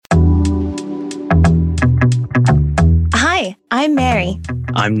I'm Mary.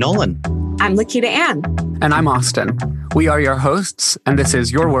 I'm Nolan. I'm Lakita Ann. And I'm Austin. We are your hosts, and this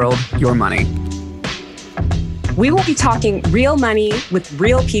is Your World, Your Money. We will be talking real money with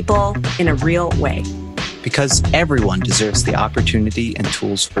real people in a real way. Because everyone deserves the opportunity and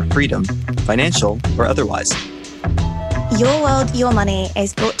tools for freedom, financial or otherwise. Your World, Your Money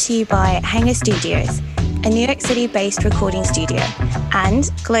is brought to you by Hangar Studios, a New York City-based recording studio,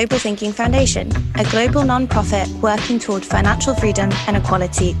 and Global Thinking Foundation, a global non-profit working toward financial freedom and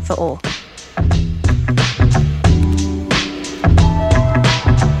equality for all.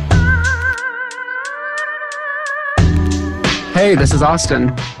 Hey, this is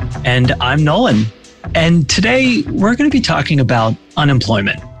Austin. And I'm Nolan. And today we're going to be talking about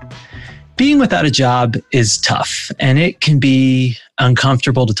unemployment. Being without a job is tough, and it can be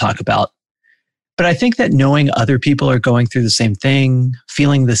uncomfortable to talk about. But I think that knowing other people are going through the same thing,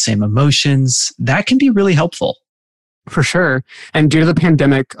 feeling the same emotions, that can be really helpful. For sure. And due to the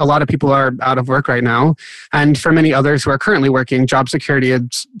pandemic, a lot of people are out of work right now. And for many others who are currently working, job security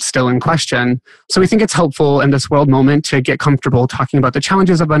is still in question. So we think it's helpful in this world moment to get comfortable talking about the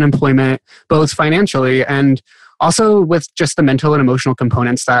challenges of unemployment, both financially and also with just the mental and emotional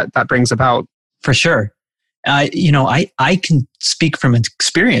components that brings about. For sure. I can speak from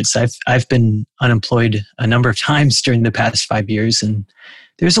experience. I've been unemployed a number of times during the past 5 years, and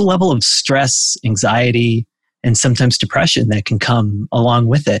there's a level of stress, anxiety, and sometimes depression that can come along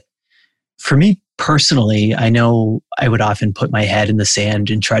with it. For me personally, I know I would often put my head in the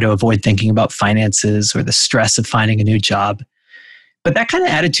sand and try to avoid thinking about finances or the stress of finding a new job. But that kind of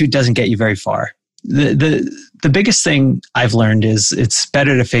attitude doesn't get you very far. The biggest thing I've learned is it's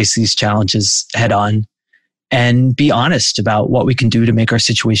better to face these challenges head on and be honest about what we can do to make our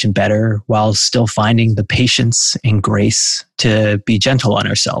situation better while still finding the patience and grace to be gentle on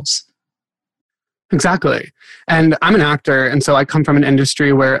ourselves. Exactly. And I'm an actor, and so I come from an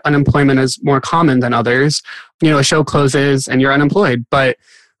industry where unemployment is more common than others. A show closes and you're unemployed. But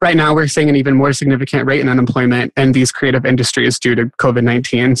right now we're seeing an even more significant rate in unemployment in these creative industries due to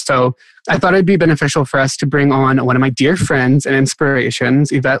COVID-19. So I thought it'd be beneficial for us to bring on one of my dear friends and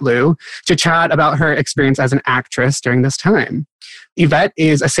inspirations, Yvette Liu, to chat about her experience as an actress during this time. Yvette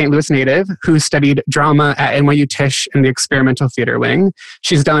is a St. Louis native who studied drama at NYU Tisch in the experimental theater wing.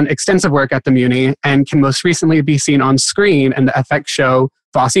 She's done extensive work at the Muni and can most recently be seen on screen in the FX show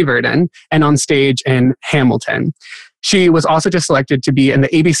Fosse Verdon and on stage in Hamilton. She was also just selected to be in the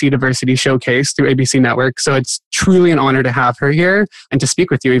ABC Diversity Showcase through ABC Network. So it's truly an honor to have her here and to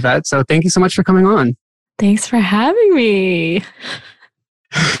speak with you, Yvette. So thank you so much for coming on. Thanks for having me.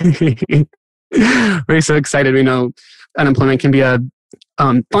 We're so excited. We know unemployment can be a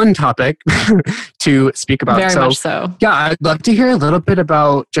fun topic to speak about. Very much so. Yeah, I'd love to hear a little bit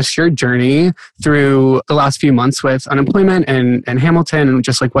about just your journey through the last few months with unemployment and Hamilton and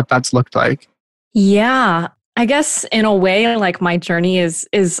just like what that's looked like. Yeah. I guess in a way, like my journey is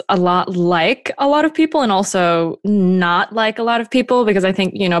a lot like a lot of people and also not like a lot of people because I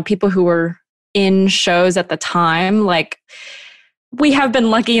think, people who were in shows at the time, like we have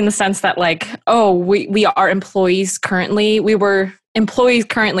been lucky in the sense that like, we are employees currently. We were employees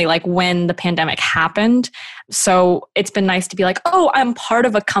currently like when the pandemic happened. So it's been nice to be like, I'm part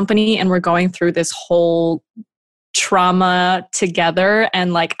of a company and we're going through this whole trauma together,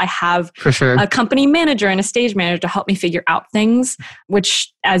 and like I have a company manager and a stage manager to help me figure out things,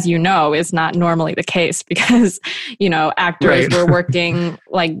 which as you know is not normally the case because actors were working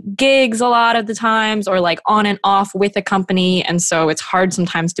like gigs a lot of the times or like on and off with a company, and so it's hard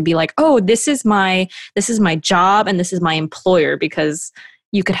sometimes to be like, this is my job and this is my employer, because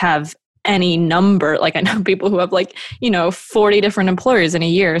you could have any number. Like I know people who have 40 different employers in a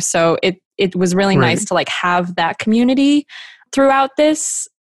year. So it was really nice to like have that community throughout this.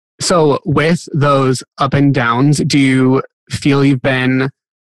 So with those up and downs, do you feel you've been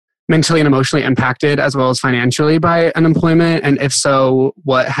mentally and emotionally impacted as well as financially by unemployment? And if so,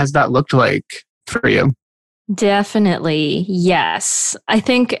 what has that looked like for you? Definitely, yes. I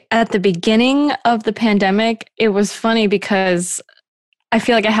think at the beginning of the pandemic, it was funny because I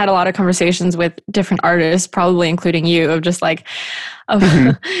feel like I had a lot of conversations with different artists, probably including you, of just like,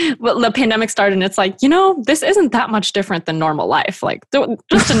 well, the pandemic started and it's like, this isn't that much different than normal life. Like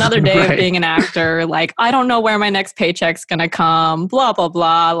just another day of being an actor. Like, I don't know where my next paycheck's going to come, blah, blah,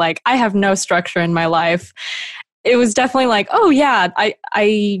 blah. Like I have no structure in my life. It was definitely like,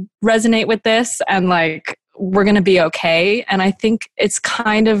 I resonate with this and like, we're going to be okay. And I think it's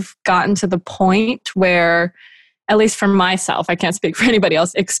kind of gotten to the point where, at least for myself, I can't speak for anybody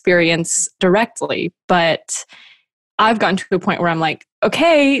else, experience directly, but I've gotten to a point where I'm like,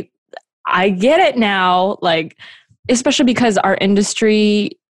 okay, I get it now. Like, especially because our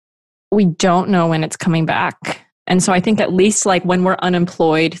industry, we don't know when it's coming back. And so I think at least like when we're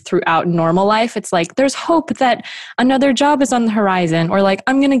unemployed throughout normal life, it's like there's hope that another job is on the horizon, or like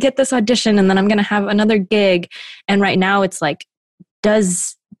I'm going to get this audition and then I'm going to have another gig. And right now it's like,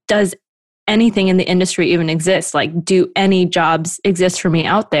 does anything in the industry even exist? Like, do any jobs exist for me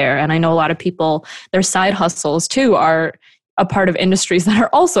out there? And I know a lot of people, their side hustles too are a part of industries that are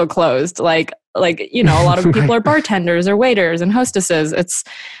also closed. Like, you know, a lot of people are bartenders or waiters and hostesses.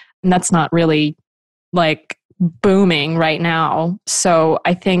 And that's not really like booming right now. So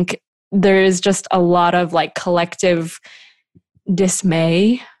I think there is just a lot of like collective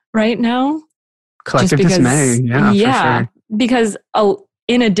dismay right now. Collective dismay. Yeah, for sure. Because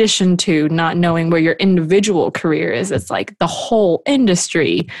in addition to not knowing where your individual career is, it's like the whole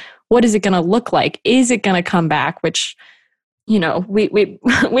industry. What is it going to look like? Is it going to come back? Which, you know, we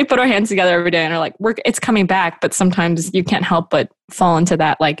put our hands together every day and are like, it's coming back. But sometimes you can't help but fall into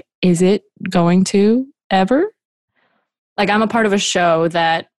that. Like, is it going to ever? Like, I'm a part of a show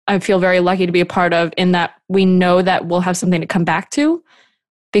that I feel very lucky to be a part of, in that we know that we'll have something to come back to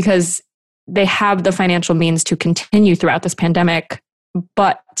because they have the financial means to continue throughout this pandemic.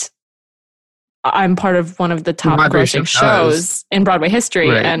 But I'm part of one of the top grossing shows in Broadway history.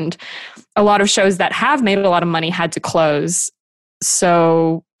 Right. And a lot of shows that have made a lot of money had to close.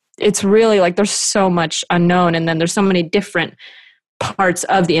 So it's really like there's so much unknown. And then there's so many different parts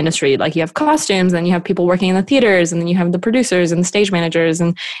of the industry. Like you have costumes, and you have people working in the theaters, and then you have the producers and the stage managers.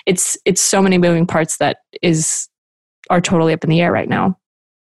 And it's so many moving parts that are totally up in the air right now.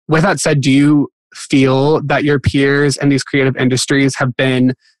 With that said, do you feel that your peers in these creative industries have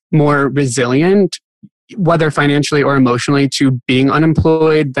been more resilient, whether financially or emotionally, to being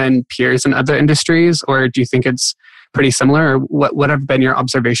unemployed than peers in other industries? Or do you think it's pretty similar? Or what have been your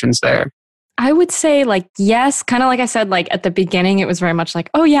observations there? I would say like, yes, kind of like I said, like at the beginning, it was very much like,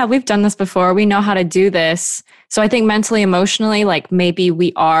 oh yeah, we've done this before. We know how to do this. So I think mentally, emotionally, like maybe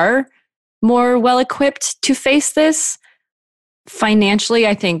we are more well equipped to face this. Financially,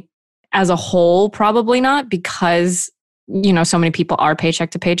 I think as a whole, probably not, because, you know, so many people are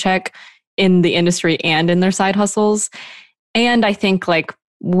paycheck to paycheck in the industry and in their side hustles. And I think like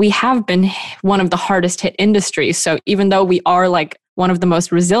we have been one of the hardest hit industries. So even though we are like one of the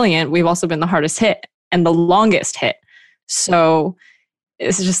most resilient, we've also been the hardest hit and the longest hit. So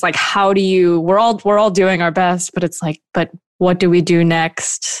it's just like, we're all doing our best, but it's like, but what do we do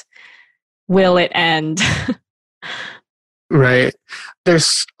next? Will it end? Right.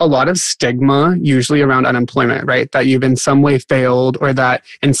 There's a lot of stigma usually around unemployment, right? That you've in some way failed, or that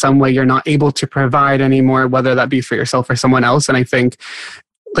in some way you're not able to provide anymore, whether that be for yourself or someone else. And I think,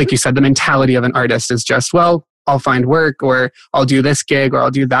 like you said, the mentality of an artist is just, well, I'll find work, or I'll do this gig, or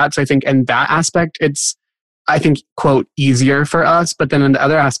I'll do that. So I think in that aspect, it's, I think, quote, easier for us. But then in the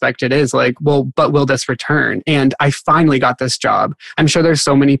other aspect, it is like, well, but will this return? And I finally got this job. I'm sure there's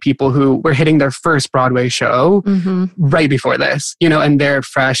so many people who were hitting their first Broadway show right before this, you know, and they're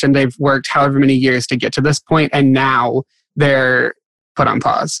fresh and they've worked however many years to get to this point, and now they're put on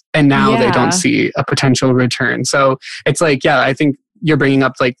pause, and now they don't see a potential return. So it's like, yeah, I think you're bringing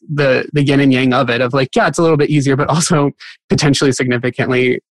up like the yin and yang of it, of like, yeah, it's a little bit easier, but also potentially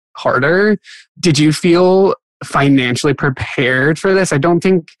significantly harder. Did you feel financially prepared for this? I don't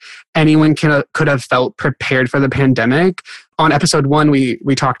think anyone could have felt prepared for the pandemic. On episode 1, we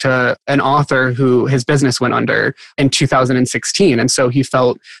talked to an author who his business went under in 2016. And so he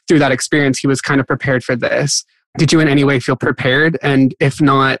felt through that experience, he was kind of prepared for this. Did you in any way feel prepared? And if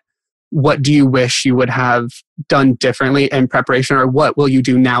not, what do you wish you would have done differently in preparation? Or what will you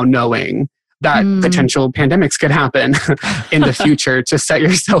do now knowing that potential pandemics could happen in the future to set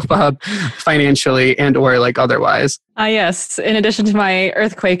yourself up financially and or like otherwise? Yes. In addition to my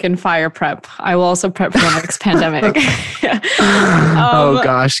earthquake and fire prep, I will also prep for the next pandemic. Oh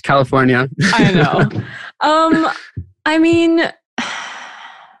gosh, California. I know. I mean,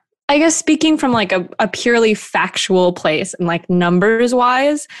 I guess speaking from like a purely factual place and like numbers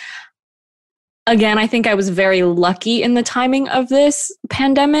wise, again, I think I was very lucky in the timing of this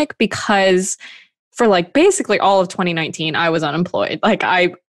pandemic, because for like basically all of 2019, I was unemployed. Like I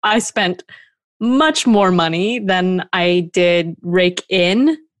spent much more money than I did rake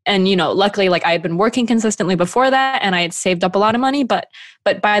in. And, you know, luckily, like I had been working consistently before that, and I had saved up a lot of money. But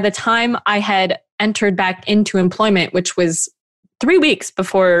by the time I had entered back into employment, which was 3 weeks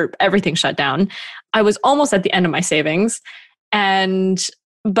before everything shut down, I was almost at the end of my savings.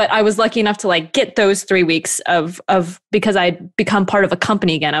 But I was lucky enough to like get those 3 weeks of because I'd become part of a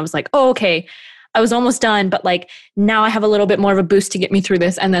company again. I was like, oh, okay, I was almost done, but like now I have a little bit more of a boost to get me through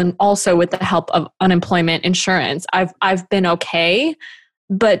this. And then also with the help of unemployment insurance, I've been okay,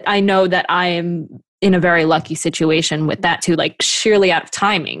 but I know that I am in a very lucky situation with that too, like sheerly out of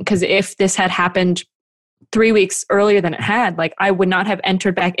timing. Because if this had happened 3 weeks earlier than it had, like I would not have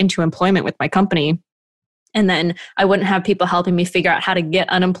entered back into employment with my company. And then I wouldn't have people helping me figure out how to get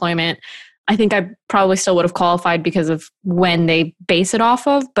unemployment. I think I probably still would have qualified because of when they base it off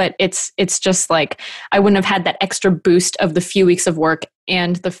of, but it's just like I wouldn't have had that extra boost of the few weeks of work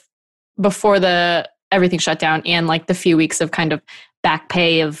and before everything shut down, and like the few weeks of kind of back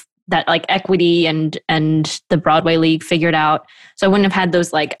pay of that like equity and the Broadway League figured out. So I wouldn't have had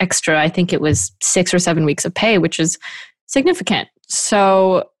those like extra, I think it was 6 or 7 weeks of pay, which is significant.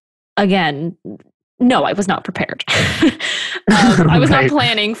 So again, no, I was not prepared. I was not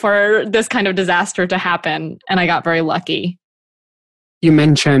planning for this kind of disaster to happen, and I got very lucky. You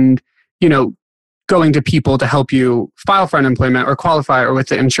mentioned, going to people to help you file for unemployment or qualify or with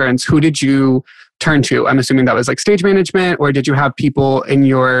the insurance. Who did you turn to? I'm assuming that was like stage management, or did you have people in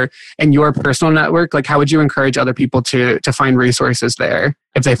your personal network? Like, how would you encourage other people to find resources there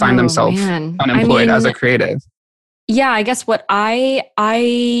if they find themselves unemployed as a creative? Yeah, I guess what I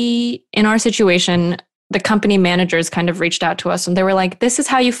in our situation, the company managers kind of reached out to us and they were like, this is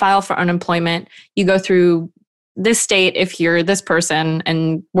how you file for unemployment. You go through this state if you're this person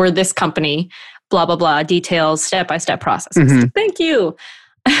and we're this company, blah, blah, blah, details, step-by-step processes. Mm-hmm. Thank you.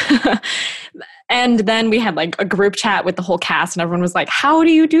 And then we had like a group chat with the whole cast and everyone was like, how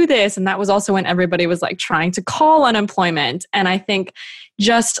do you do this? And that was also when everybody was like trying to call unemployment. And I think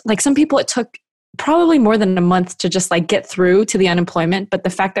just like some people, it took probably more than a month to just like get through to the unemployment. But the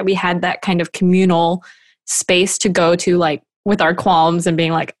fact that we had that kind of communal space to go to like with our qualms and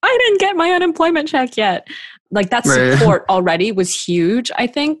being like, I didn't get my unemployment check yet. Like that support already was huge. I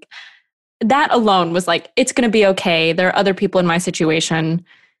think that alone was like, it's going to be okay. There are other people in my situation.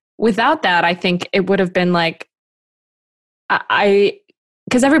 Without that, I think it would have been like,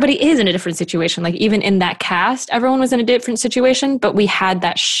 because everybody is in a different situation. Like even in that cast, everyone was in a different situation, but we had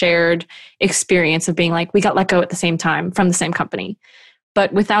that shared experience of being like, we got let go at the same time from the same company.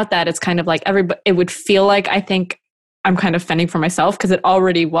 But without that, it's kind of like it would feel like, I think I'm kind of fending for myself because it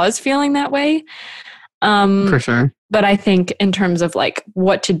already was feeling that way. For sure. But I think in terms of like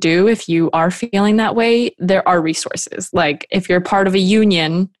what to do if you are feeling that way, there are resources. Like if you're part of a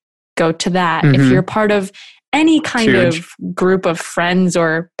union, go to that. Mm-hmm. If you're part of any kind of group of friends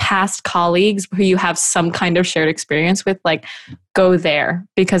or past colleagues who you have some kind of shared experience with, like go there.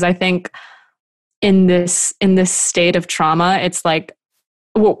 Because I think in this state of trauma, it's like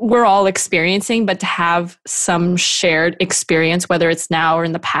we're all experiencing, but to have some shared experience, whether it's now or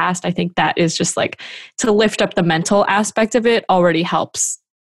in the past, I think that is just like to lift up the mental aspect of it already helps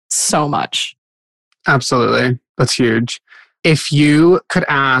so much. Absolutely. That's huge. If you could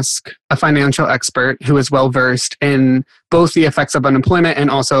ask a financial expert who is well-versed in both the effects of unemployment and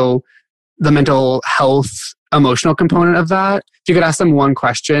also the mental health, emotional component of that, if you could ask them one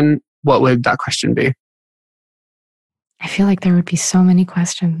question, what would that question be? I feel like there would be so many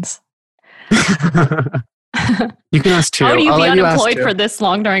questions. You can ask two. How do you be unemployed for this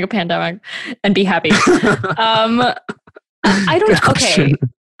long during a pandemic and be happy? I don't. Okay.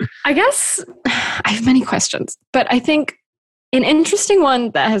 I guess I have many questions, but I think an interesting one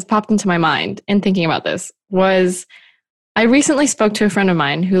that has popped into my mind in thinking about this was I recently spoke to a friend of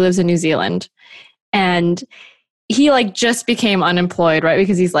mine who lives in New Zealand, and he like just became unemployed, right?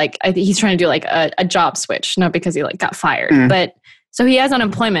 Because he's like, he's trying to do like a job switch, not because he like got fired, but so he has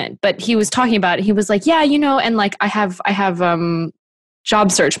unemployment, but he was talking about it. He was like, yeah, and like I have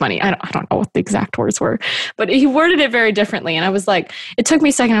job search money. I don't know what the exact words were, but he worded it very differently. And I was like, it took me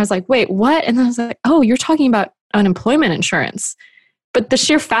a second. I was like, wait, what? And then I was like, oh, you're talking about unemployment insurance. But the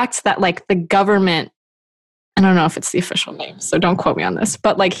sheer fact that like the government, I don't know if it's the official name, so don't quote me on this,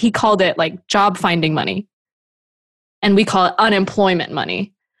 but like he called it like job finding money. And we call it unemployment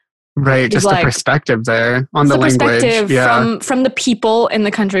money. Right. Just like, the perspective there on the language. Perspective from the people in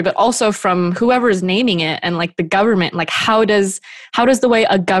the country, but also from whoever is naming it and like the government. Like how does the way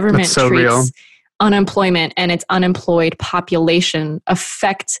a government treats unemployment and its unemployed population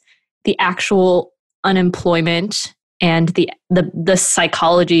affect the actual unemployment and the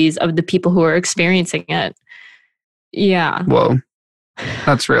psychologies of the people who are experiencing it? Yeah. Whoa.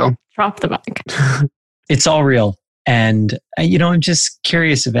 That's real. Drop the mic. It's all real. And, I'm just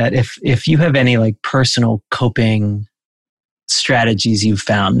curious about if you have any like personal coping strategies you've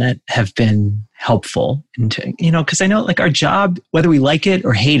found that have been helpful into, because I know like our job, whether we like it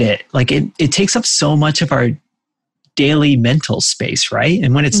or hate it, like it takes up so much of our daily mental space, right?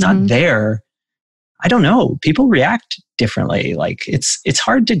 And when it's not there, I don't know, people react differently. Like it's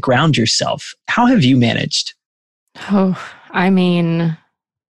hard to ground yourself. How have you managed? Oh, I mean,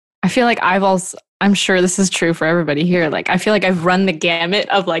 I feel like I'm sure this is true for everybody here. Like, I feel like I've run the gamut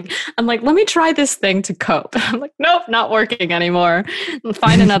of I'm like, let me try this thing to cope. I'm like, nope, not working anymore.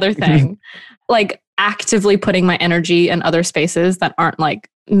 Find another thing. Like, actively putting my energy in other spaces that aren't like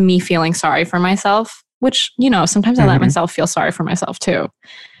me feeling sorry for myself, which, sometimes I let myself feel sorry for myself too.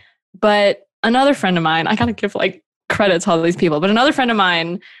 But another friend of mine, I gotta give credit to all these people, but another friend of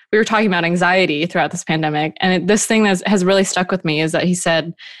mine, we were talking about anxiety throughout this pandemic. And this thing that has really stuck with me is that he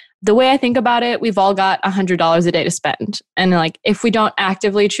said, the way I think about it, we've all got $100 a day to spend. And if we don't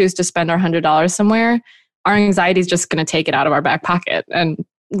actively choose to spend our $100 somewhere, our anxiety is just going to take it out of our back pocket and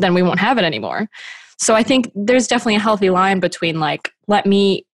then we won't have it anymore. So I think there's definitely a healthy line between let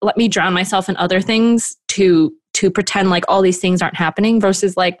me drown myself in other things to pretend like all these things aren't happening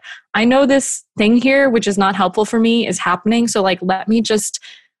versus I know this thing here, which is not helpful for me, is happening. So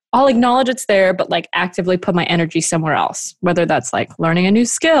I'll acknowledge it's there, but actively put my energy somewhere else, whether that's learning a new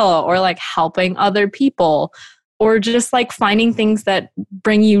skill or helping other people or just finding things that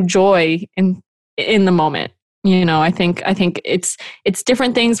bring you joy in the moment. I think it's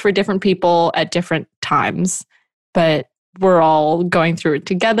different things for different people at different times, but we're all going through it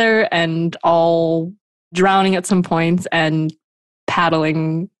together and all drowning at some points and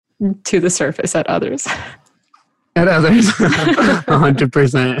paddling to the surface at others. At others,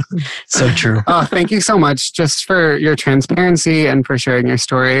 100%. So true. Oh, thank you so much just for your transparency and for sharing your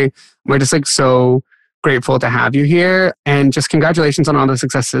story. We're just so grateful to have you here, and just congratulations on all the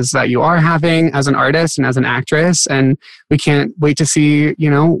successes that you are having as an artist and as an actress. And we can't wait to see,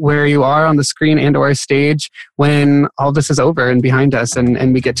 where you are on the screen and or stage when all this is over and behind us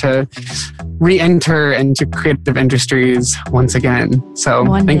and we get to re-enter into creative industries once again. So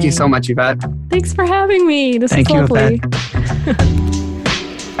thank you so much, Yvette. Thanks for having me. This is lovely.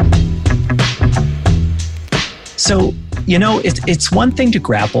 So, it's one thing to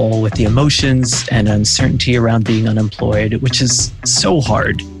grapple with the emotions and uncertainty around being unemployed, which is so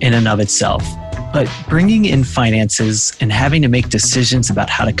hard in and of itself. But bringing in finances and having to make decisions about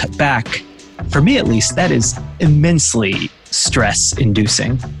how to cut back, for me at least, that is immensely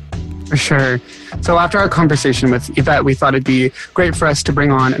stress-inducing. For sure. So after our conversation with Yvette, we thought it'd be great for us to bring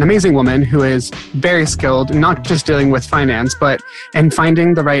on an amazing woman who is very skilled, not just dealing with finance, but in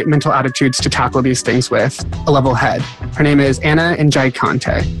finding the right mental attitudes to tackle these things with a level head. Her name is Anna Njai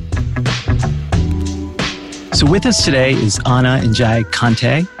Kante. So with us today is Anna Njai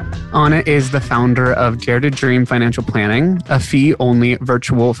Kante. Anna is the founder of Dare to Dream Financial Planning, a fee-only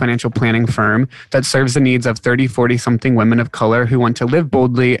virtual financial planning firm that serves the needs of 30, 40-something women of color who want to live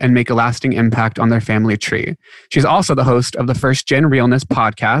boldly and make a lasting impact on their family tree. She's also the host of the First Gen Realness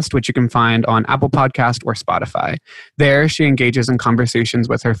podcast, which you can find on Apple Podcast or Spotify. There, she engages in conversations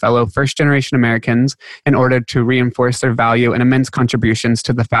with her fellow first-generation Americans in order to reinforce their value and immense contributions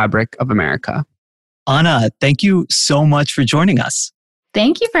to the fabric of America. Anna, thank you so much for joining us.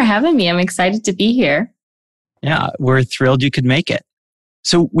 Thank you for having me. I'm excited to be here. Yeah, we're thrilled you could make it.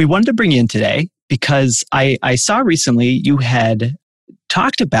 So we wanted to bring you in today because I saw recently you had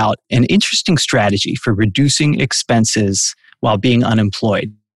talked about an interesting strategy for reducing expenses while being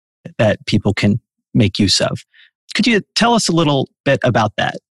unemployed that people can make use of. Could you tell us a little bit about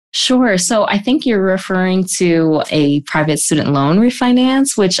that? Sure. So I think you're referring to a private student loan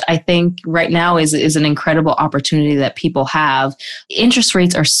refinance, which I think right now is an incredible opportunity that people have. Interest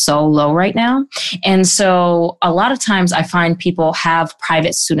rates are so low right now. And so a lot of times I find people have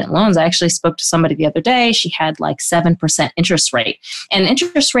private student loans. I actually spoke to somebody the other day. She had 7% interest rate. And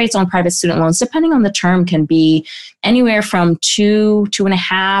interest rates on private student loans, depending on the term, can be anywhere from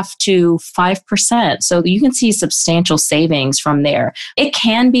 2.5% to 5%. So you can see substantial savings from there. It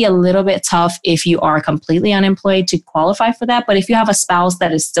can be a little bit tough if you are completely unemployed to qualify for that. But if you have a spouse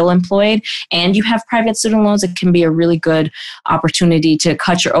that is still employed and you have private student loans, it can be a really good opportunity to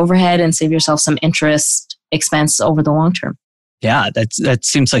cut your overhead and save yourself some interest expense over the long term. Yeah, that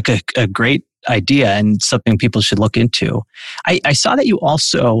seems like a great idea and something people should look into. I saw that you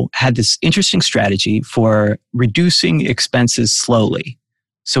also had this interesting strategy for reducing expenses slowly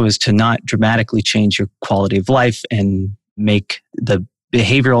so as to not dramatically change your quality of life and make the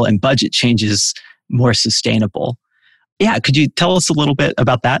behavioral and budget changes more sustainable. Yeah, could you tell us a little bit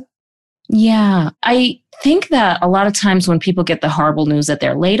about that? Yeah, I think that a lot of times when people get the horrible news that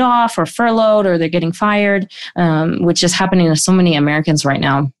they're laid off or furloughed or they're getting fired, which is happening to so many Americans right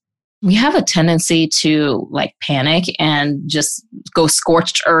now, we have a tendency to like panic and just go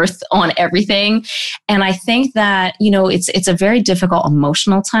scorched earth on everything. And I think that, it's a very difficult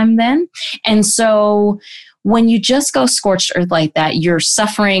emotional time then. And so when you just go scorched earth like that, you're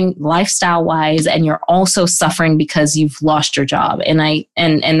suffering lifestyle wise, and you're also suffering because you've lost your job. And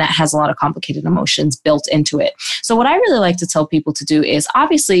that has a lot of complicated emotions built into it. So what I really like to tell people to do is,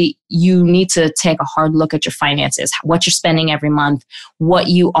 obviously you need to take a hard look at your finances, what you're spending every month, what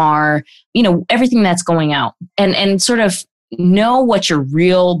you are, everything that's going out, and sort of know what your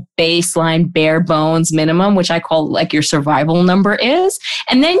real baseline bare bones minimum, which I call like your survival number, is.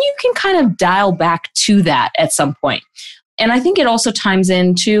 And then you can kind of dial back to that at some point. And I think it also times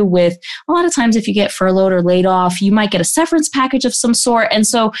into with a lot of times if you get furloughed or laid off, you might get a severance package of some sort. And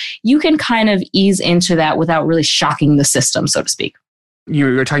so you can kind of ease into that without really shocking the system, so to speak.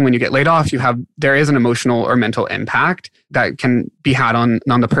 You're talking when you get laid off, there is an emotional or mental impact that can be had on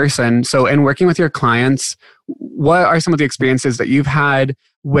the person. So in working with your clients, what are some of the experiences that you've had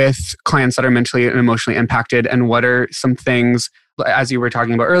with clients that are mentally and emotionally impacted? And what are some things, as you were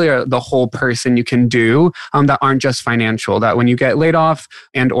talking about earlier, the whole person you can do that aren't just financial, that when you get laid off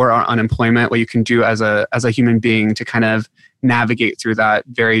and or are unemployment, what you can do as a human being to kind of navigate through that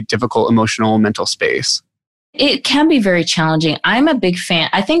very difficult emotional mental space? It can be very challenging. I'm a big fan.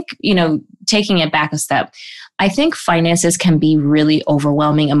 I think, taking it back a step, I think finances can be really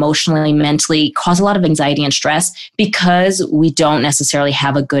overwhelming emotionally, mentally, cause a lot of anxiety and stress because we don't necessarily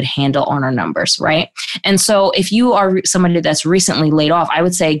have a good handle on our numbers, right? And so if you are somebody that's recently laid off, I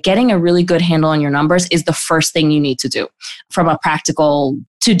would say getting a really good handle on your numbers is the first thing you need to do from a practical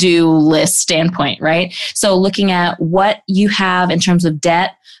to-do list standpoint, right? So looking at what you have in terms of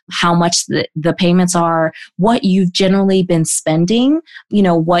debt, how much the payments are, what you've generally been spending,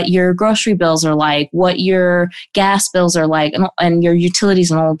 what your grocery bills are like, what your gas bills are like, and your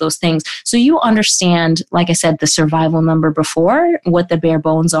utilities and all of those things. So you understand, like I said, the survival number before, what the bare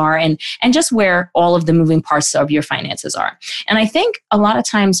bones are, and just where all of the moving parts of your finances are. And I think a lot of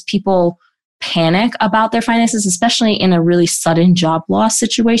times people panic about their finances, especially in a really sudden job loss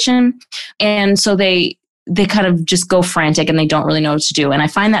situation. And so they kind of just go frantic and they don't really know what to do. And I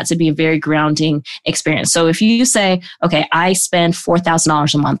find that to be a very grounding experience. So if you say, okay, I spend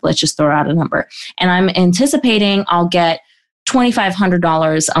 $4,000 a month, let's just throw out a number, and I'm anticipating I'll get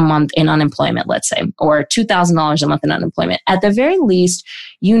 $2,500 a month in unemployment, let's say, or $2,000 a month in unemployment. At the very least,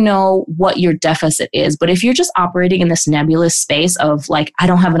 you know what your deficit is. But if you're just operating in this nebulous space of like, I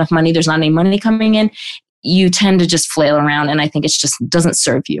don't have enough money, there's not any money coming in, you tend to just flail around. And I think it just doesn't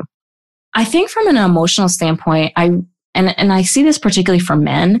serve you. I think from an emotional standpoint, I see this particularly for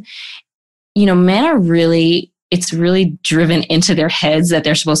men, men are it's really driven into their heads that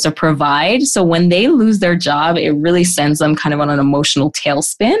they're supposed to provide. So when they lose their job, it really sends them kind of on an emotional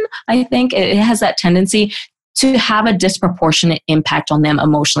tailspin. I think it has that tendency to have a disproportionate impact on them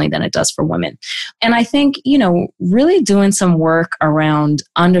emotionally than it does for women. And I think, really doing some work around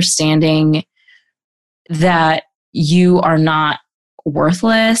understanding that you are not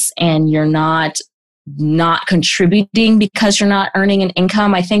worthless and you're not contributing because you're not earning an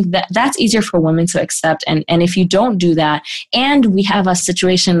income. I think that's easier for women to accept. And if you don't do that, and we have a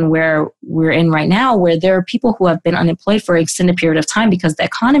situation where we're in right now where there are people who have been unemployed for an extended period of time because the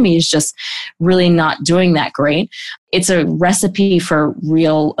economy is just really not doing that great. It's a recipe for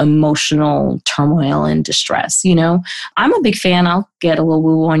real emotional turmoil and distress. I'm a big fan. I'll get a little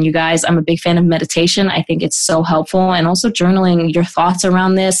woo on you guys. I'm a big fan of meditation. I think it's so helpful. And also journaling your thoughts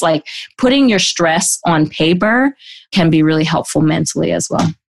around this, like putting your stress on paper can be really helpful mentally as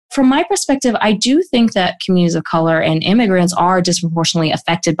well. From my perspective, I do think that communities of color and immigrants are disproportionately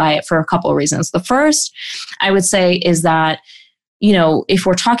affected by it for a couple of reasons. The first, I would say, is that, if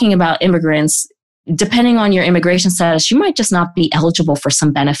we're talking about immigrants, depending on your immigration status, you might just not be eligible for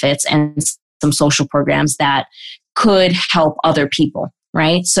some benefits and some social programs that could help other people,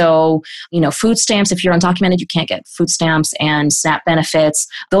 right? So, food stamps, if you're undocumented, you can't get food stamps and SNAP benefits.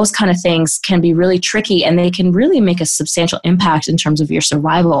 Those kind of things can be really tricky and they can really make a substantial impact in terms of your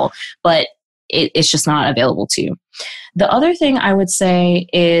survival, but it's just not available to you. The other thing I would say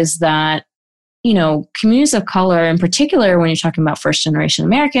is that communities of color, in particular, when you're talking about first-generation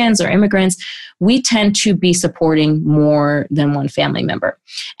Americans or immigrants, we tend to be supporting more than one family member.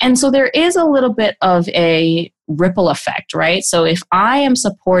 And so there is a little bit of a ripple effect, right? So if I am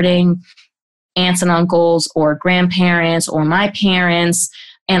supporting aunts and uncles or grandparents or my parents,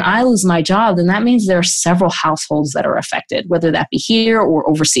 and I lose my job, then that means there are several households that are affected, whether that be here or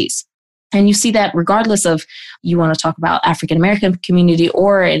overseas. And you see that regardless of you want to talk about African American community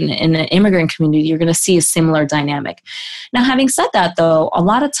or in an immigrant community, you're going to see a similar dynamic. Now, having said that, though, a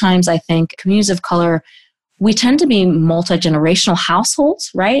lot of times I think communities of color, we tend to be multi-generational households,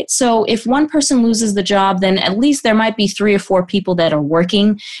 right? So if one person loses the job, then at least there might be 3 or 4 people that are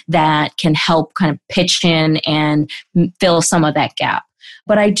working that can help kind of pitch in and fill some of that gap.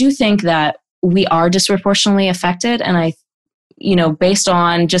 But I do think that we are disproportionately affected. And based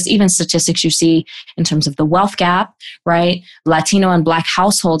on just even statistics you see in terms of the wealth gap, right? Latino and Black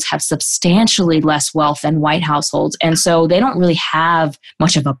households have substantially less wealth than white households. And so they don't really have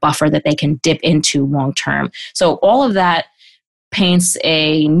much of a buffer that they can dip into long term. So all of that paints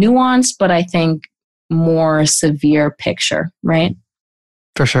a nuanced, but I think more severe picture, right?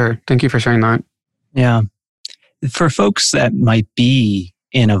 For sure. Thank you for sharing that. Yeah. For folks that might be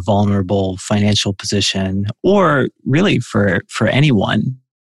in a vulnerable financial position, or really for anyone,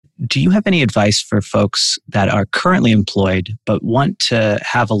 do you have any advice for folks that are currently employed but want to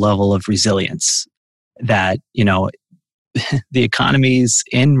have a level of resilience that, the economy's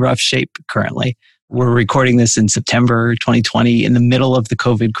in rough shape currently? We're recording this in September 2020 in the middle of the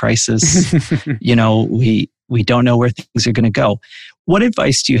COVID crisis. We don't know where things are going to go. What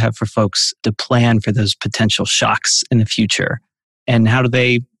advice do you have for folks to plan for those potential shocks in the future? And how do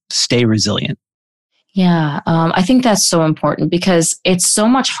they stay resilient? Yeah, I think that's so important because it's so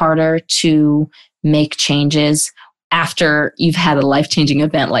much harder to make changes after you've had a life-changing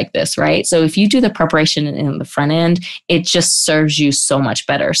event like this, right? So if you do the preparation in the front end, it just serves you so much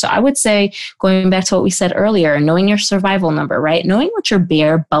better. So I would say, going back to what we said earlier, knowing your survival number, right? Knowing what your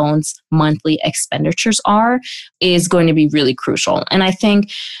bare bones monthly expenditures are is going to be really crucial. And I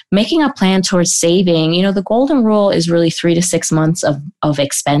think making a plan towards saving, the golden rule is really 3 to 6 months of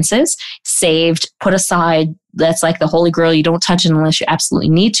expenses saved, put aside. That's like the holy grail. You don't touch it unless you absolutely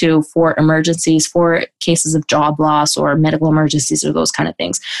need to for emergencies, for cases of job loss or medical emergencies or those kind of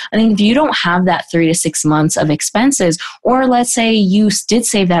things. I think if you don't have that 3 to 6 months of expenses, or let's say you did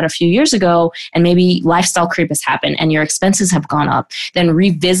save that a few years ago and maybe lifestyle creep has happened and your expenses have gone up, then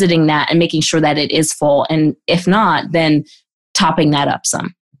revisiting that and making sure that it is full. And if not, then topping that up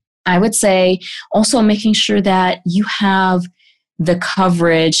some. I would say also making sure that you have the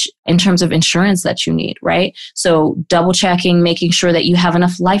coverage in terms of insurance that you need, right? So double checking, making sure that you have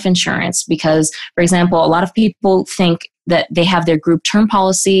enough life insurance because, for example, a lot of people think that they have their group term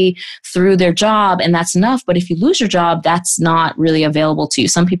policy through their job and that's enough. But if you lose your job, that's not really available to you.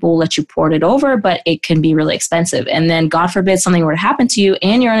 Some people will let you port it over, but it can be really expensive. And then God forbid something were to happen to you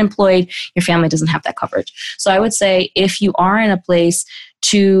and you're unemployed, your family doesn't have that coverage. So I would say if you are in a place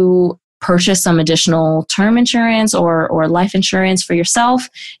to purchase some additional term insurance or life insurance for yourself.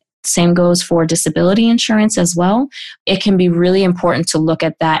 Same goes for disability insurance as well. It can be really important to look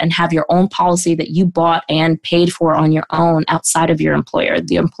at that and have your own policy that you bought and paid for on your own outside of your employer.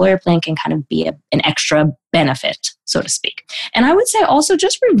 The employer plan can kind of be an extra benefit, so to speak. And I would say also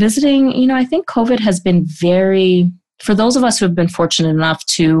just revisiting, I think COVID has been for those of us who have been fortunate enough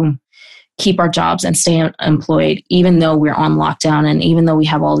to keep our jobs and stay employed, even though we're on lockdown and even though we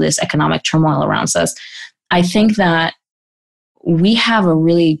have all this economic turmoil around us, I think that we have a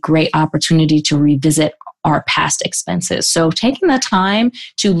really great opportunity to revisit our past expenses. So taking the time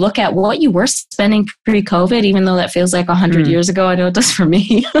to look at what you were spending pre-COVID, even though that feels like 100 years ago, I know it does for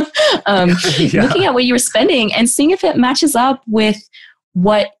me, looking at what you were spending and seeing if it matches up with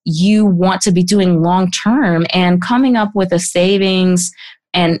what you want to be doing long-term and coming up with a savings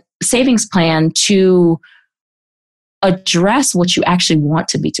plan to address what you actually want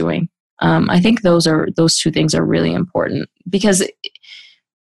to be doing. I think those 2 things are really important because,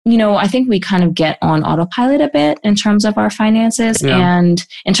 I think we kind of get on autopilot a bit in terms of our finances and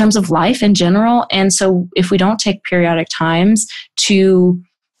in terms of life in general. And so if we don't take periodic times to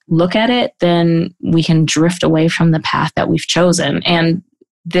look at it, then we can drift away from the path that we've chosen. And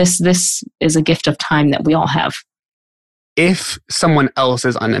this is a gift of time that we all have. If someone else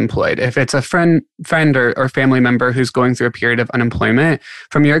is unemployed, if it's a friend or family member who's going through a period of unemployment,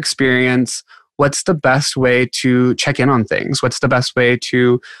 from your experience, what's the best way to check in on things? What's the best way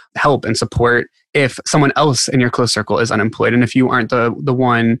to help and support if someone else in your close circle is unemployed and if you aren't the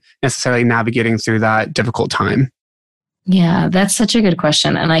one necessarily navigating through that difficult time? Yeah, that's such a good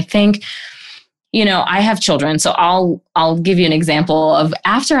question. And I think, I have children, so I'll give you an example of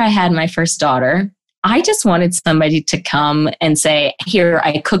after I had my first daughter, I just wanted somebody to come and say, here,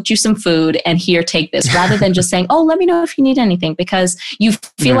 I cooked you some food and here, take this, rather than just saying, oh, let me know if you need anything, because you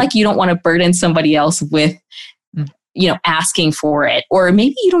feel like you don't want to burden somebody else with, asking for it. Or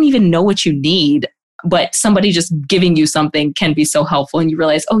maybe you don't even know what you need but somebody just giving you something can be so helpful. And you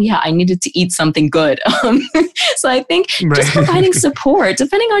realize, oh yeah, I needed to eat something good. So I think just providing support,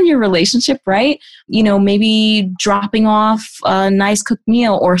 depending on your relationship, right? Maybe dropping off a nice cooked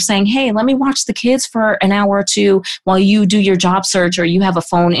meal or saying, hey, let me watch the kids for an hour or two while you do your job search or you have a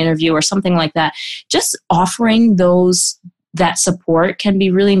phone interview or something like that. Just offering that support can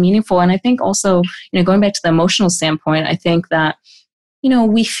be really meaningful. And I think also, going back to the emotional standpoint, I think that,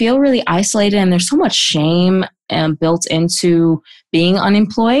 we feel really isolated and there's so much shame built into being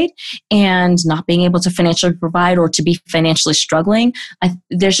unemployed and not being able to financially provide or to be financially struggling.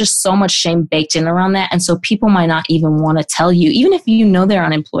 There's just so much shame baked in around that. And so people might not even want to tell you, even if they're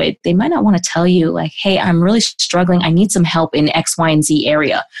unemployed, they might not want to tell you like, hey, I'm really struggling. I need some help in X, Y, and Z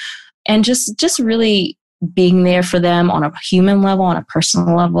area. And just really being there for them on a human level, on a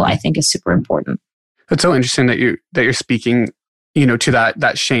personal level, I think is super important. It's so interesting that you're speaking, to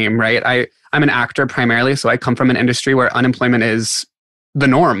that shame, right? I'm an actor primarily, so I come from an industry where unemployment is the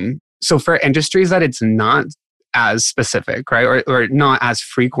norm. So for industries that it's not as specific, right, or not as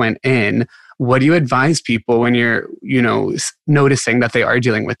frequent in, what do you advise people when you're, noticing that they are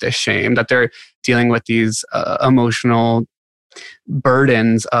dealing with this shame, that they're dealing with these emotional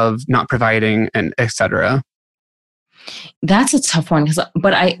burdens of not providing and etc.? That's a tough one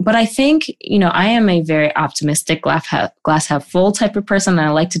but I think, I am a very optimistic glass half full type of person, and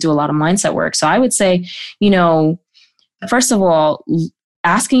I like to do a lot of mindset work. So I would say, first of all,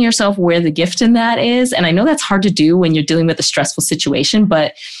 asking yourself where the gift in that is. And I know that's hard to do when you're dealing with a stressful situation,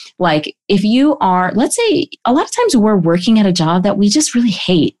 but like if you are, let's say a lot of times we're working at a job that we just really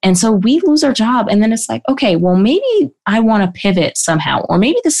hate. And so we lose our job and then it's like, okay, well, maybe I want to pivot somehow, or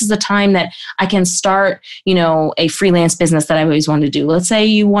maybe this is the time that I can start, a freelance business that I've always wanted to do. Let's say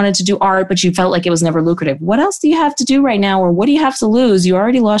you wanted to do art, but you felt like it was never lucrative. What else do you have to do right now? Or what do you have to lose? You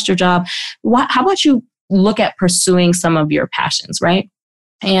already lost your job. How about you look at pursuing some of your passions, right?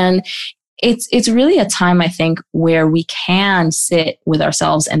 And it's really a time, I think, where we can sit with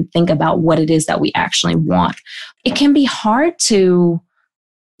ourselves and think about what it is that we actually want. It can be hard to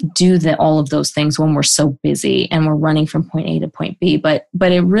do all of those things when we're so busy and we're running from point A to point B. But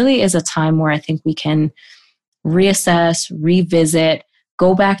it really is a time where I think we can reassess, revisit,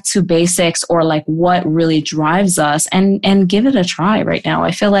 go back to basics or like what really drives us and give it a try right now.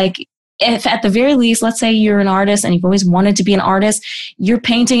 I feel like if at the very least, let's say you're an artist and you've always wanted to be an artist, you're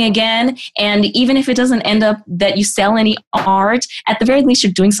painting again. And even if it doesn't end up that you sell any art, at the very least,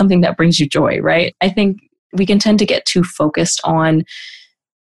 you're doing something that brings you joy, right? I think we can tend to get too focused on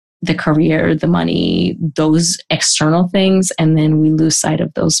the career, the money, those external things, and then we lose sight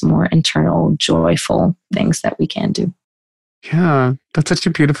of those more internal, joyful things that we can do. Yeah, that's such a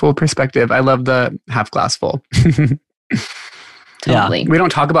beautiful perspective. I love the half glass full. Totally. Yeah. We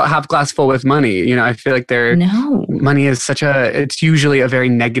don't talk about half glass full with money. I feel like money is it's usually a very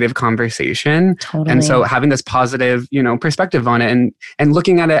negative conversation. Totally. And so having this positive, perspective on it and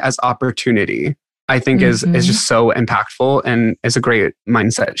looking at it as opportunity, I think is just so impactful and is a great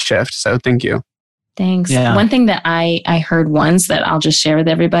mindset shift. So thank you. Thanks. Yeah. One thing that I heard once that I'll just share with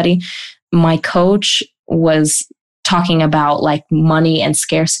everybody, my coach was talking about like money and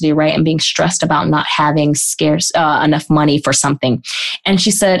scarcity, right? And being stressed about not having enough money for something. And she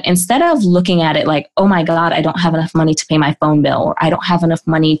said, instead of looking at it like, oh my God, I don't have enough money to pay my phone bill, or I don't have enough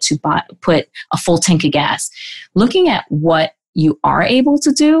money to put a full tank of gas, looking at what you are able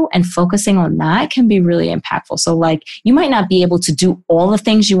to do and focusing on that can be really impactful. So like you might not be able to do all the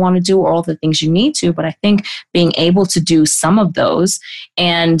things you want to do or all the things you need to, but I think being able to do some of those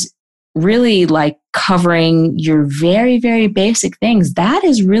and really like covering your very, very basic things, that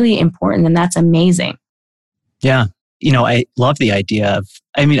is really important. And that's amazing. Yeah. I love the idea of,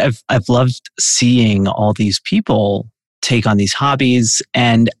 I've loved seeing all these people take on these hobbies.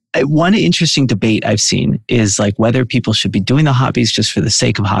 And one interesting debate I've seen is like whether people should be doing the hobbies just for the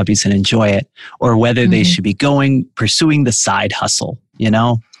sake of hobbies and enjoy it, or whether they should be pursuing the side hustle,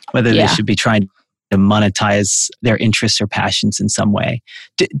 whether they should be trying to monetize their interests or passions in some way.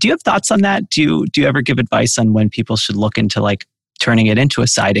 Do you have thoughts on that? Do you ever give advice on when people should look into like turning it into a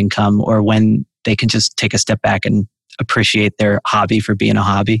side income, or when they can just take a step back and appreciate their hobby for being a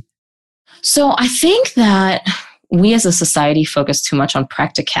hobby? So I think that we as a society focus too much on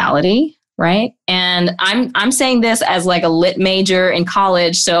practicality, right? And I'm saying this as like a lit major in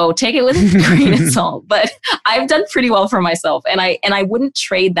college, so take it with a grain of salt. But I've done pretty well for myself, and I wouldn't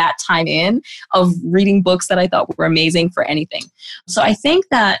trade that time of reading books that I thought were amazing for anything. So I think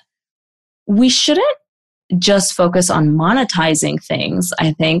that we shouldn't just focus on monetizing things.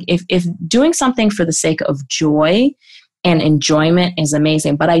 I think if doing something for the sake of joy and enjoyment is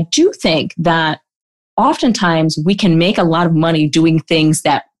amazing, but I do think that oftentimes we can make a lot of money doing things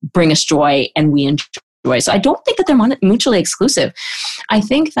that bring us joy and we enjoy. So I don't think that they're mutually exclusive. I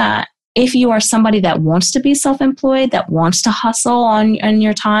think that if you are somebody that wants to be self-employed, that wants to hustle on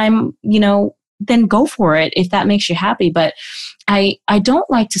your time, then go for it if that makes you happy. But I don't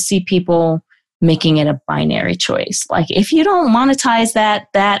like to see people making it a binary choice. Like if you don't monetize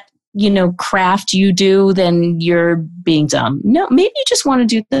that craft you do, then you're being dumb. No, maybe you just want to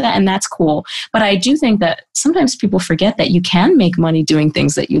do that and that's cool. But I do think that sometimes people forget that you can make money doing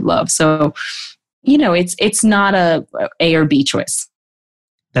things that you love. So, it's not a or B choice.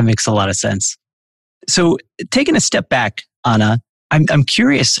 That makes a lot of sense. So taking a step back, Anna, I'm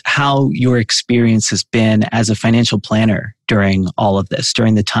curious how your experience has been as a financial planner during all of this,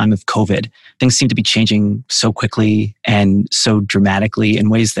 during the time of COVID. Things seem to be changing so quickly and so dramatically in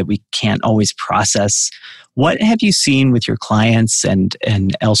ways that we can't always process. What have you seen with your clients and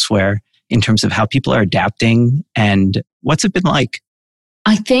elsewhere in terms of how people are adapting, and what's it been like?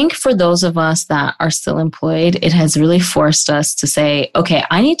 I think for those of us that are still employed, it has really forced us to say, okay,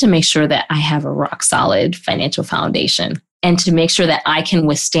 I need to make sure that I have a rock solid financial foundation and to make sure that I can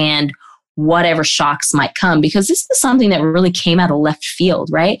withstand whatever shocks might come, because this is something that really came out of left field,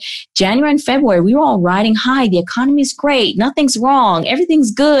 right? January and February, we were all riding high. The economy's great. Nothing's wrong. Everything's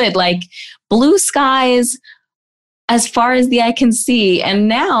good. Like blue skies as far as the eye can see.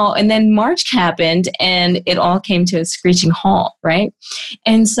 And then March happened and it all came to a screeching halt, right?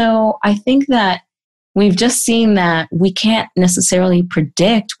 And so I think that we've just seen that we can't necessarily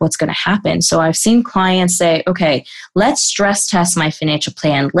predict what's going to happen. So I've seen clients say, okay, let's stress test my financial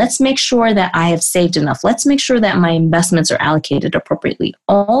plan. Let's make sure that I have saved enough. Let's make sure that my investments are allocated appropriately.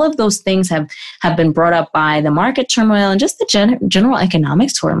 All of those things have been brought up by the market turmoil and just the general economic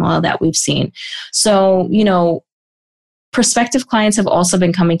turmoil that we've seen. So, prospective clients have also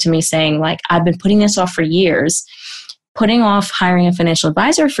been coming to me saying, like, I've been putting this off for years, putting off hiring a financial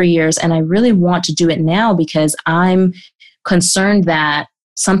advisor for years, and I really want to do it now because I'm concerned that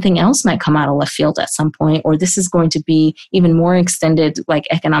something else might come out of left field at some point, or this is going to be even more extended, like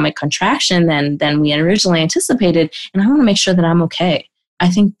economic contraction than we originally anticipated, and I want to make sure that I'm okay. I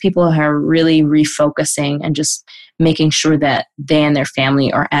think people are really refocusing and just making sure that they and their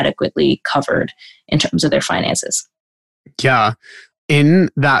family are adequately covered in terms of their finances. Yeah. In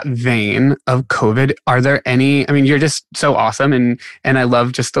that vein of COVID, are there any, you're just so awesome. And I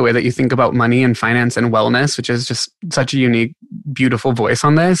love just the way that you think about money and finance and wellness, which is just such a unique, beautiful voice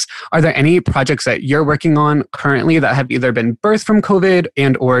on this. Are there any projects that you're working on currently that have either been birthed from COVID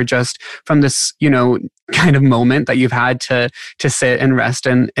and or just from this, kind of moment that you've had to sit and rest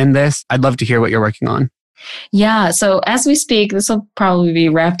in this? I'd love to hear what you're working on. Yeah. So as we speak, this will probably be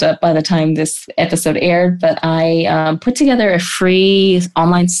wrapped up by the time this episode aired, but I put together a free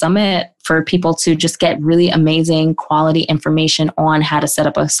online summit for people to just get really amazing quality information on how to set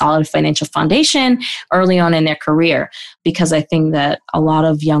up a solid financial foundation early on in their career. Because I think that a lot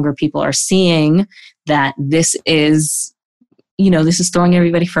of younger people are seeing that this is throwing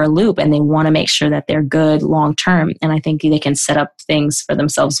everybody for a loop, and they want to make sure that they're good long term. And I think they can set up things for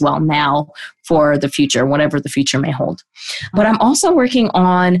themselves well now for the future, whatever the future may hold. But I'm also working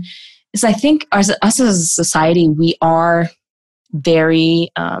on, is I think us as a society, we are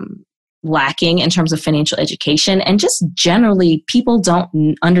very lacking in terms of financial education, and just generally people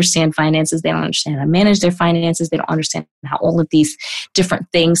don't understand finances. They don't understand how to manage their finances. They don't understand how all of these different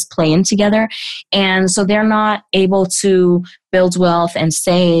things play in together. And so they're not able to build wealth and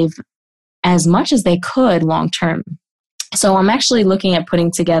save as much as they could long term. So I'm actually looking at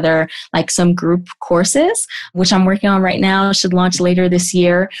putting together like some group courses, which I'm working on right now, should launch later this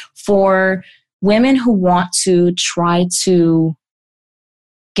year, for women who want to try to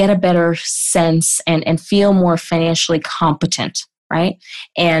get a better sense and feel more financially competent, right?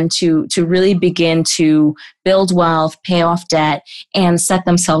 And to really begin to build wealth, pay off debt, and set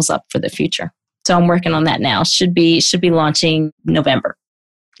themselves up for the future. So I'm working on that now. Should be launching November.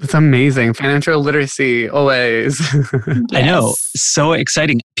 It's amazing. Financial literacy, always. Yes. I know. So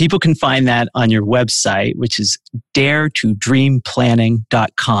exciting. People can find that on your website, which is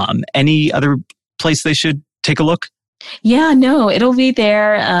daretodreamplanning.com. Any other place they should take a look? Yeah, no, it'll be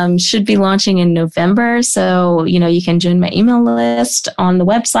there. Should be launching in November. So, you can join my email list on the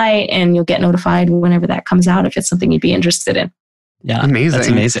website and you'll get notified whenever that comes out if it's something you'd be interested in. Yeah, amazing. That's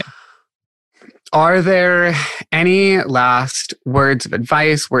amazing. Are there any last words of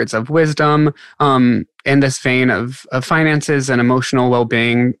advice, words of wisdom in this vein of finances and emotional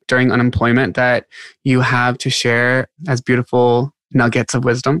well-being during unemployment that you have to share as beautiful nuggets of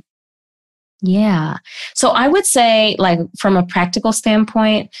wisdom? Yeah. So I would say, like, from a practical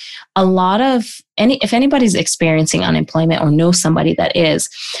standpoint, if anybody's experiencing unemployment or knows somebody that is,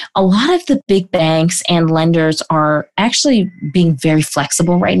 a lot of the big banks and lenders are actually being very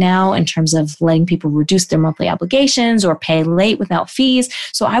flexible right now in terms of letting people reduce their monthly obligations or pay late without fees.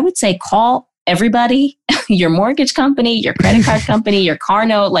 So I would say call everybody, your mortgage company, your credit card company, your car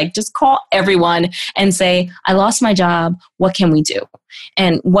note, like just call everyone and say, I lost my job. What can we do?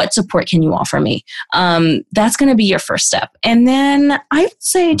 And what support can you offer me? That's going to be your first step. And then I would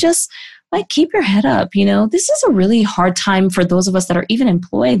say just like keep your head up. This is a really hard time for those of us that are even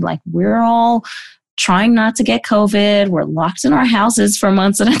employed. Like we're all trying not to get COVID. We're locked in our houses for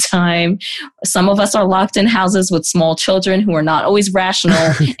months at a time. Some of us are locked in houses with small children who are not always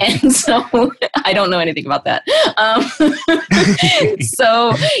rational. And so I don't know anything about that.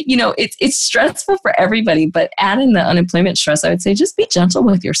 So, it's stressful for everybody, but add in the unemployment stress, I would say just be gentle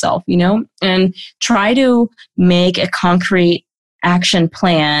with yourself, and try to make a concrete action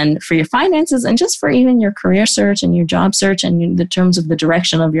plan for your finances and just for even your career search and your job search and in the terms of the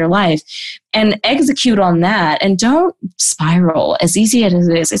direction of your life, and execute on that. And don't spiral. As easy as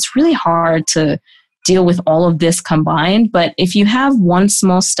it is, it's really hard to deal with all of this combined. But if you have one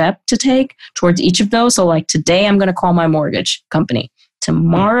small step to take towards each of those, so like today I'm going to call my mortgage company.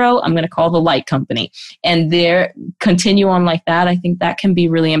 Tomorrow, I'm going to call the light company, and continue on like that. I think that can be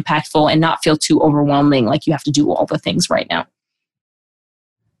really impactful and not feel too overwhelming, like you have to do all the things right now.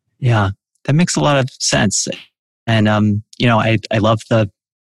 Yeah, that makes a lot of sense. And, I love the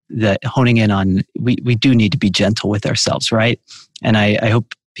honing in on, we do need to be gentle with ourselves, right? And I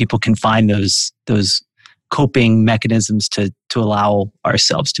hope people can find those coping mechanisms to allow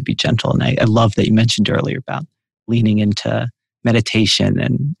ourselves to be gentle. And I love that you mentioned earlier about leaning into meditation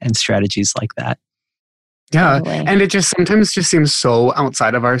and strategies like that. Yeah. Totally. And it just sometimes just seems so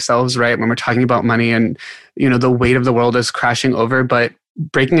outside of ourselves, right? When we're talking about money and, the weight of the world is crashing over, but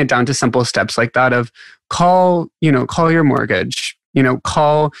breaking it down to simple steps like that of call your mortgage,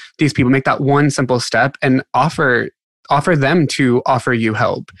 call these people, make that one simple step and offer them to offer you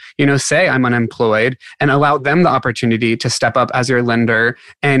help. Say I'm unemployed and allow them the opportunity to step up as your lender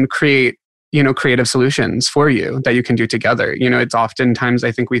and create creative solutions for you that you can do together. It's oftentimes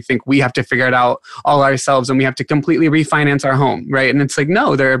we think we have to figure it out all ourselves and we have to completely refinance our home, right? And it's like,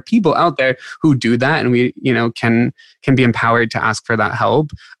 no, there are people out there who do that, and we, can be empowered to ask for that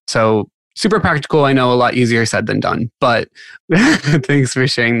help. So super practical. I know a lot easier said than done, but thanks for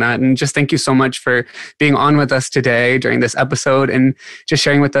sharing that. And just thank you so much for being on with us today during this episode and just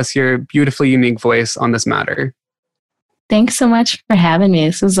sharing with us your beautifully unique voice on this matter. Thanks so much for having me.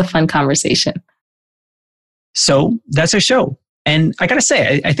 This was a fun conversation. So that's our show. And I got to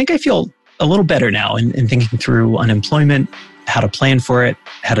say, I think I feel a little better now in thinking through unemployment, how to plan for it,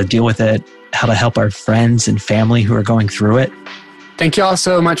 how to deal with it, how to help our friends and family who are going through it. Thank you all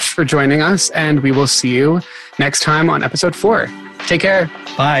so much for joining us, and we will see you next time on episode 4. Take care.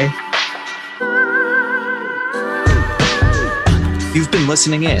 Bye. You've been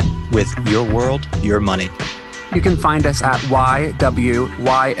listening in with Your World, Your Money. You can find us at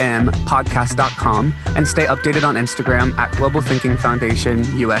ywmpodcast.com and stay updated on Instagram at Global Thinking Foundation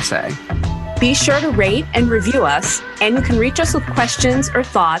USA. Be sure to rate and review us, and you can reach us with questions or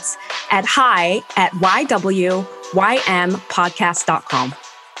thoughts at hi@ywmpodcast.com.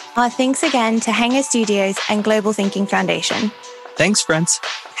 Our thanks again to Hanger Studios and Global Thinking Foundation. Thanks, friends.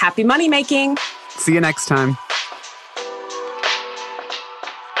 Happy money making. See you next time.